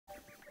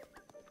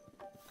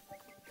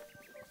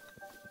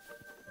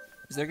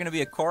Is there gonna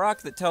be a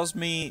Korok that tells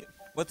me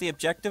what the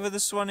objective of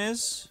this one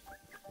is?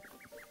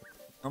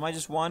 Or am I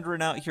just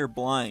wandering out here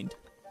blind?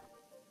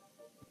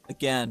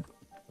 Again.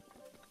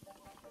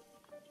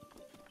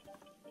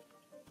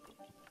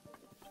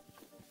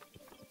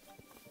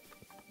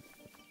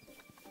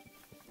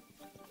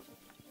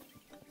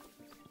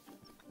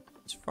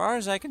 As far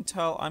as I can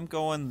tell, I'm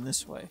going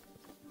this way.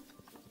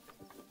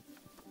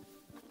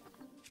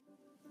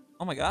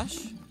 Oh my gosh.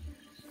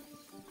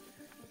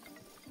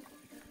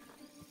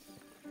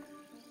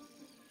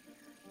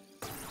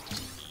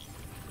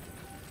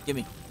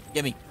 Gimme.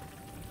 Gimme.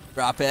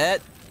 Drop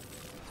it.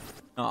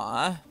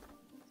 Aw.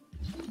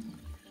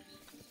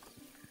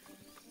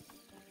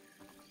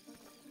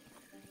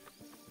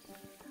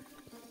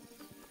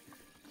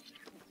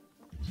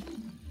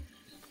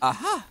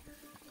 Aha!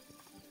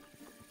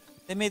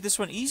 They made this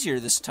one easier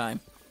this time.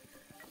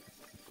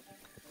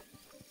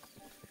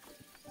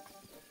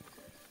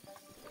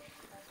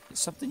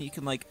 It's something you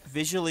can, like,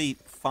 visually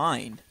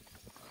find.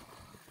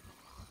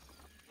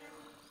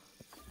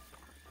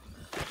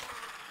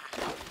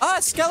 Ah,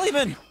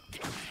 Skellyman!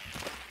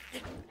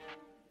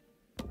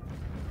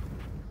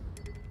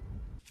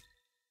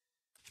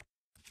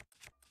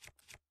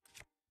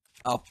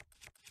 Oh.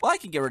 Well, I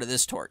can get rid of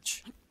this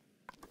torch.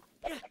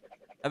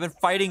 I've been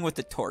fighting with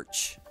the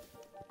torch.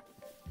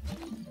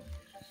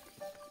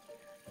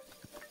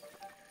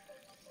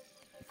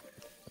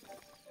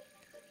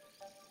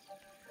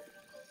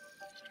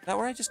 Is that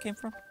where I just came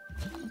from?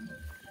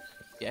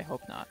 Yeah, I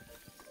hope not.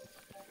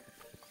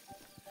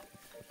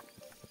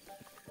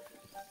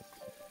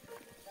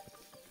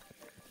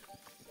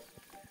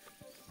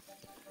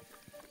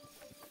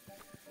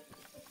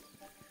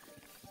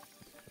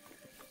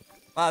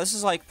 Wow, this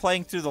is like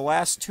playing through the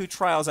last 2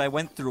 trials I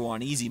went through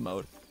on easy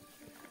mode.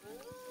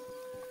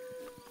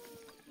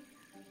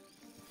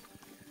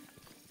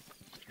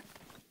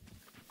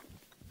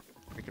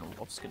 Freaking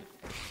wolf's gonna...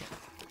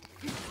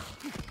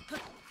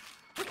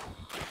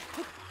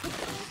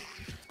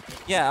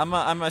 Yeah,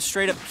 I'm a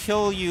straight up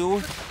kill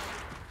you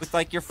with,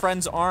 like, your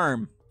friend's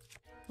arm.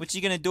 What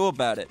you gonna do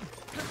about it?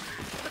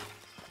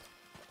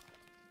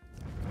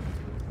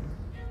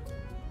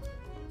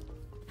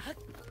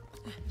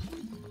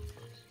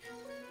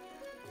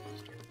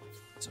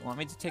 So, want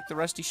me to take the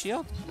rusty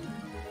shield?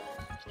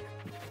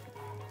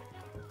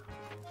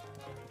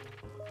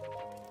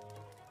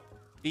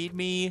 Feed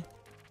me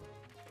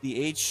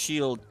the aged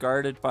shield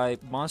guarded by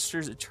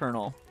monsters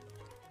eternal.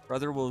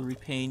 Brother will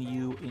repay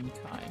you in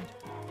kind.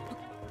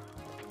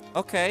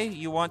 Okay,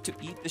 you want to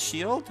eat the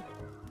shield?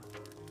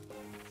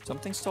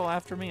 Something's still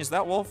after me? Is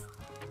that wolf?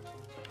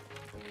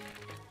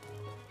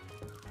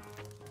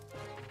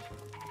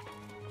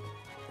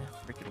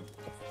 Freaking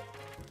wolf.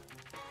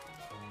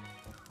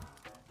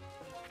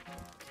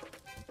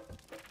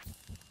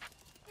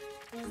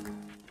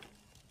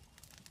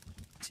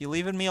 Is he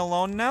leaving me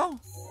alone now?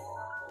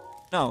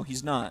 No,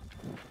 he's not.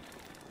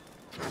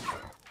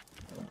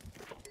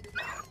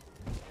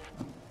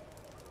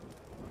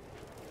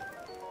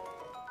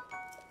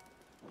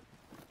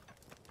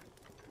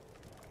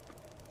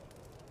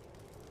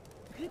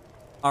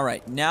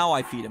 Alright, now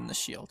I feed him the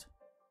shield.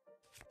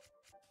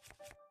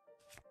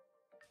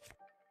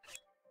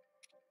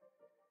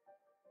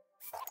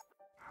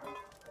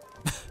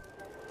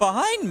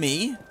 Behind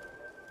me?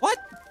 What?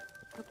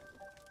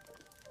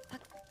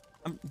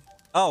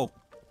 Oh.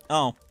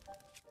 Oh.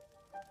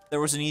 There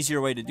was an easier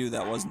way to do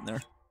that, wasn't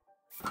there?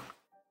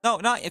 No,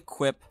 not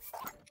equip.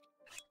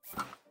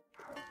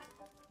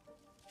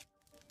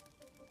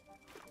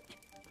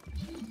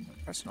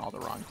 Pressing all the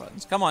wrong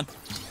buttons. Come on.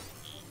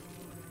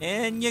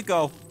 In you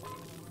go.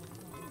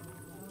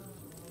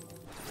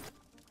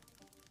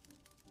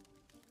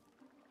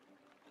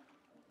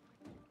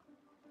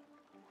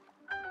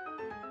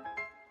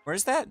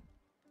 Where's that?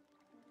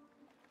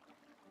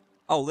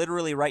 Oh,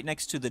 literally right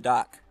next to the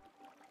dock.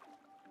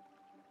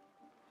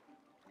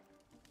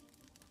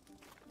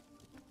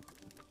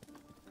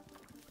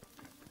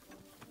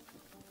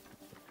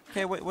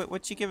 Okay,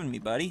 what you giving me,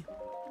 buddy?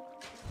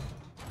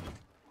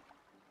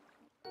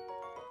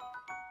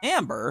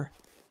 Amber?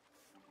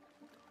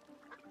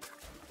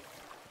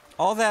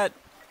 All that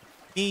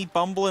me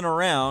bumbling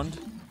around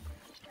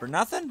for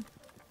nothing?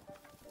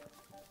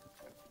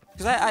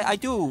 Because I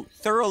do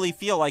thoroughly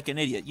feel like an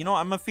idiot. You know,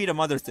 I'm gonna feed him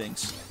other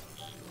things.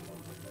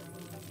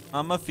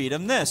 I'm gonna feed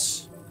him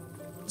this.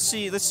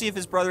 Let's see if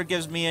his brother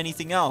gives me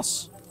anything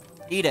else.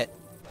 Eat it.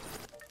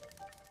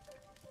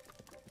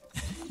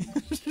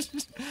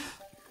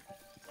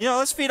 You know,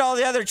 let's feed all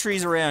the other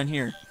trees around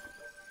here.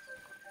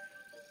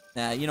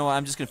 Nah, you know what?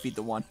 I'm just gonna feed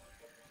the one.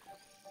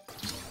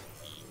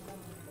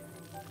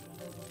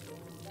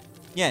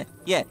 Yeah,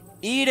 yeah,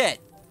 eat it!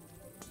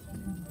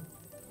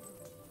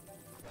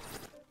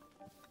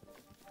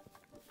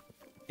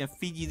 Gonna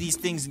feed you these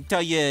things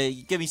until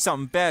you give me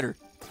something better.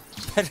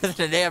 Better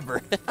than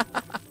ever.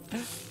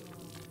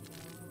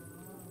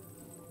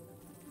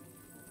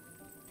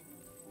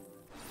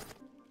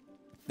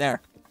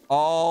 There.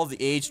 All the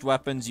aged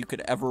weapons you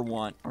could ever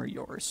want are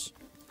yours.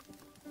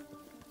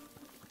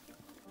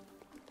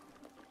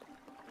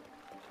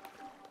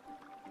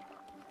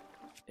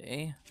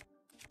 Okay.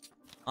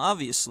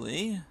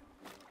 Obviously,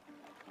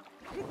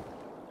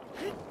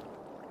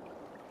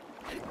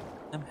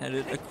 I'm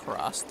headed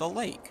across the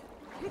lake.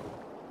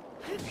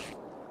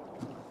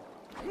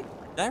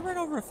 Did I run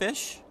over a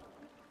fish?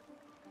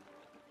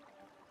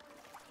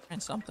 Ran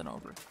something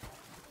over.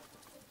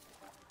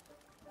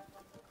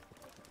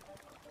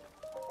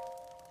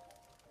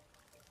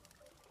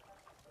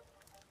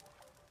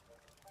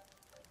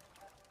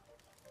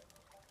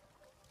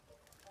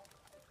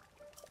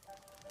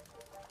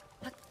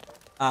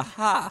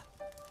 Aha!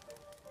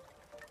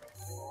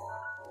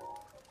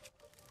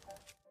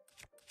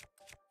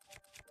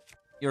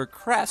 Your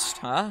crest,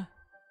 huh?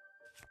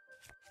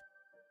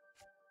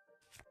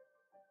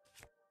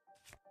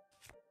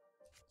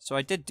 So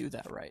I did do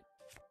that right.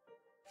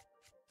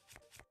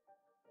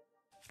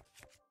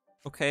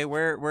 Okay,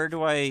 where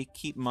do I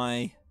keep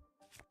my...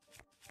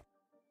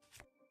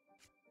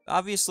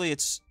 Obviously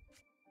it's...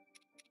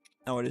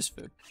 Oh, it is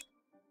food.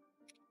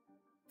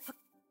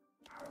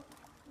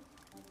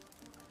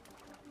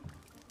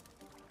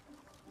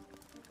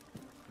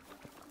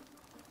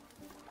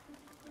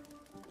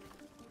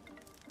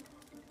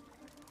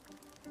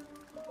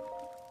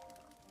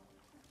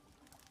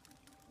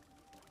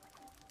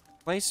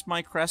 Place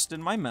my crest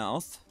in my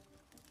mouth.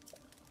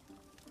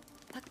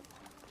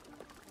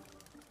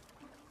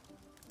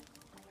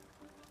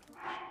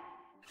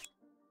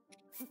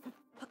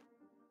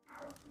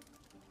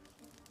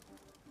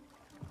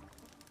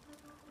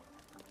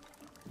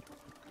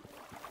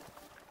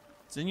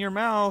 It's in your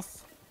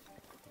mouth.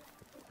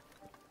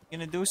 You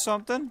gonna do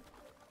something?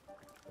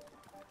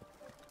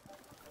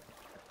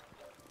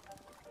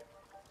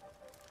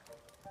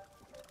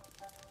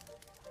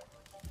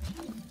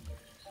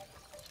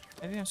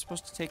 Maybe I'm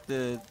supposed to take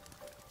the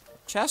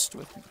chest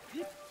with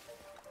me.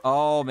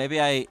 Oh, maybe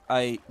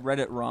I read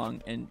it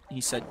wrong and he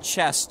said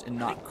chest and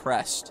not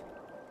crest.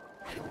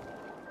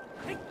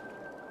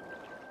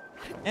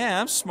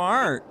 Yeah, I'm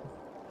smart.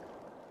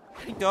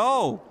 Where'd he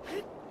go?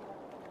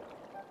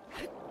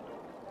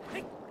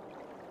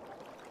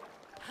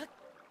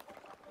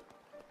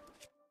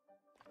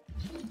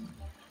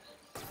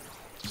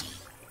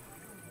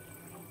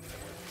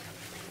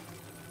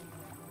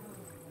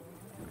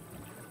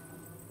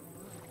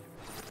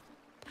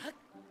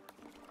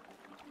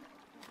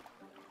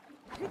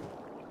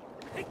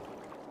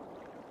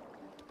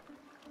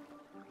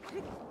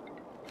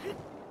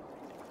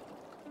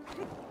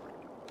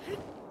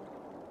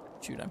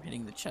 Shoot, I'm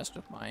hitting the chest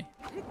with my...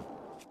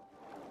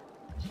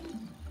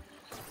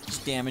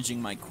 Just damaging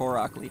my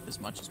Korok leaf as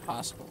much as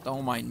possible.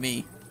 Don't mind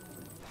me.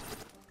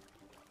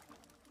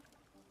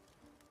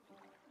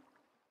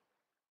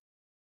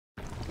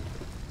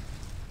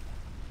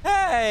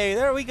 Hey,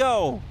 there we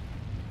go!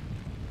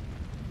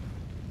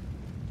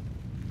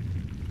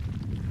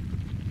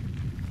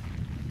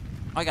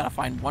 I gotta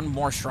find one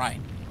more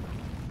shrine.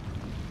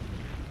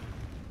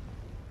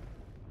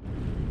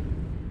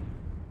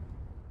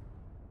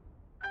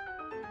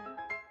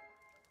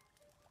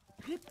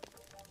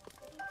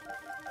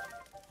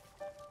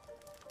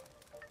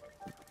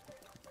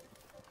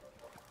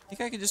 Think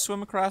I could just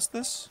swim across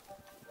this?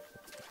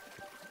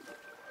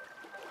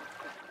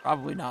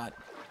 Probably not.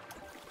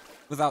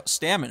 Without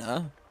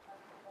stamina.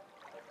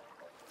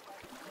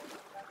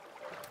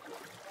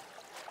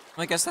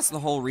 I guess that's the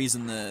whole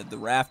reason the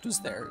raft was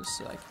there, is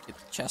so I could get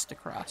the chest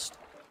across.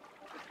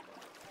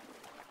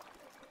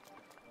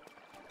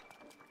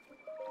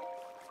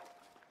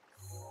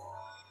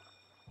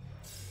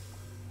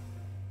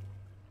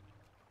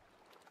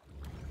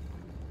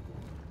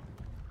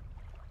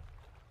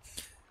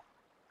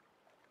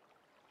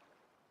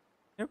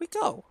 There we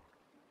go.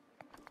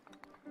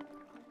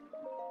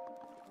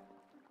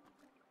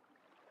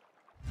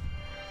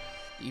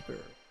 Deeper.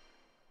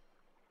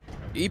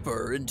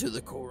 Deeper into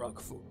the Korok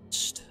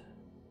forest.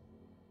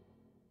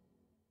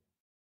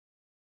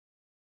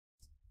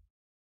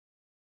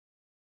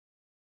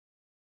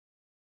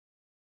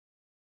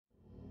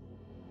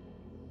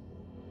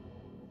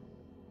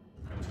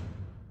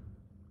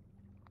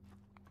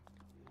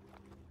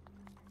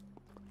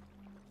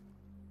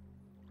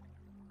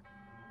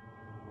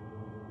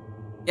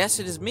 Yes,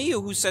 it is me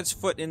who sets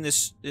foot in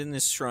this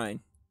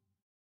shrine.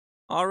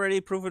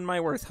 Already proven my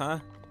worth, huh?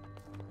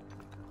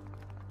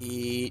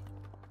 Eat.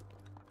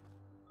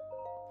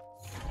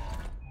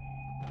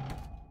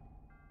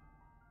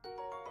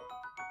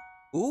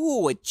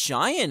 Ooh, a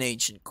giant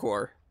ancient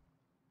core.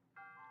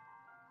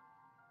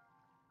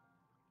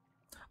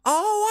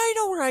 Oh, I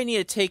know where I need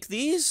to take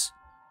these.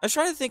 I was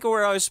trying to think of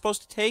where I was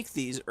supposed to take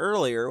these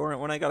earlier, or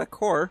when I got a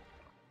core.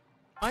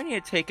 I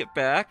need to take it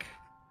back.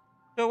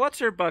 So what's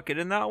her bucket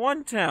in that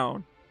one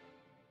town?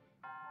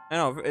 I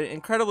know,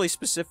 incredibly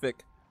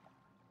specific.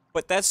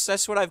 But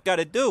that's what I've got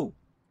to do.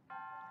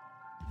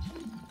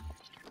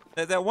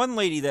 That one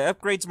lady that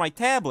upgrades my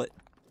tablet.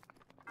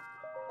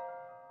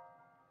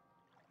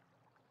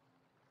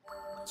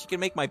 She can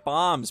make my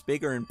bombs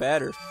bigger and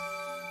better.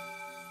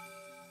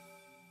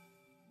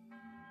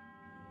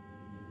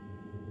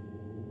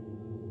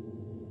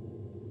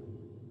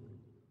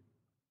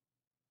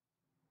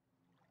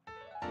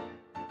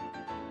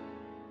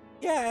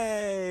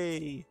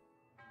 Yay!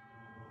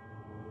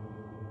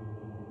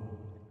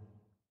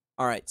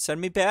 All right,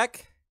 send me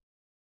back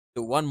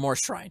to one more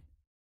shrine.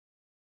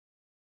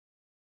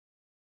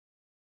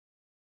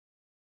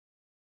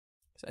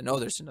 'Cause I know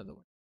there's another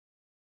one.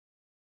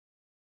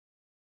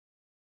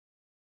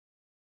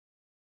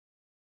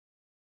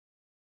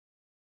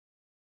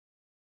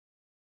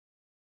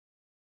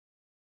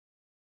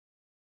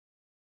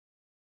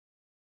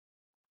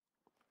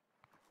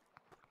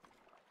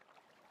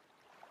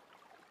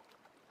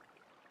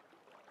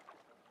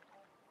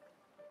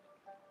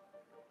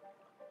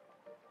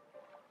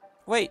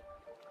 Wait,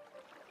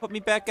 put me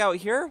back out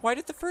here? Why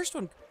did the first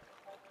one...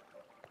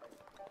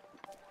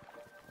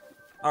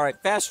 All right,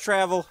 fast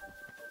travel.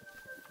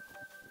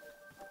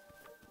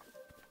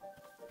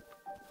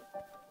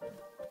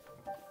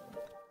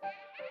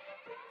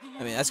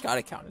 I mean, that's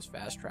gotta count as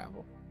fast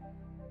travel.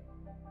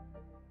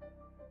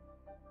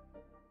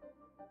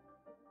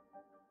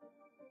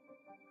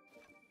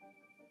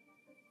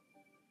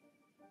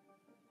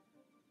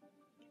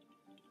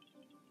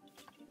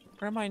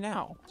 Where am I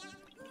now?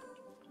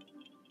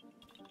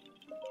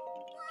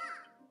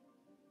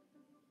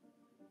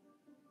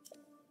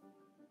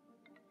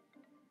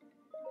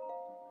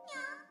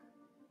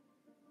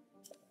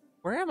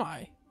 Where am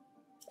I?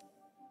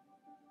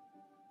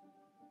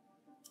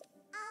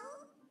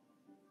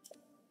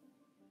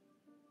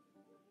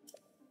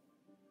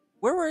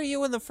 Where were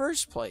you in the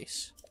first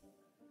place?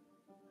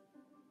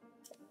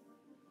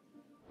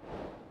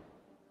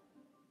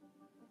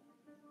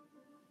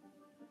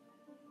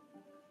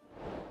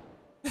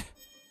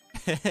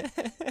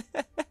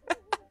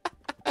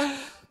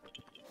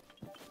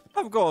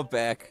 I'm going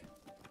back.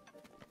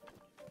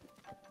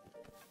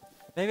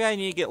 Maybe I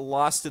need to get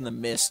lost in the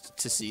mist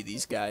to see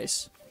these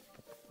guys.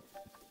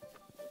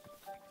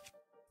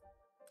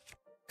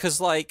 'Cause,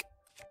 like,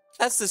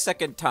 that's the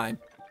second time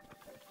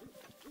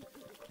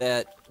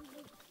that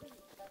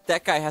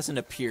guy hasn't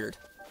appeared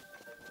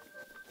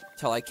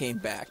till I came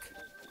back.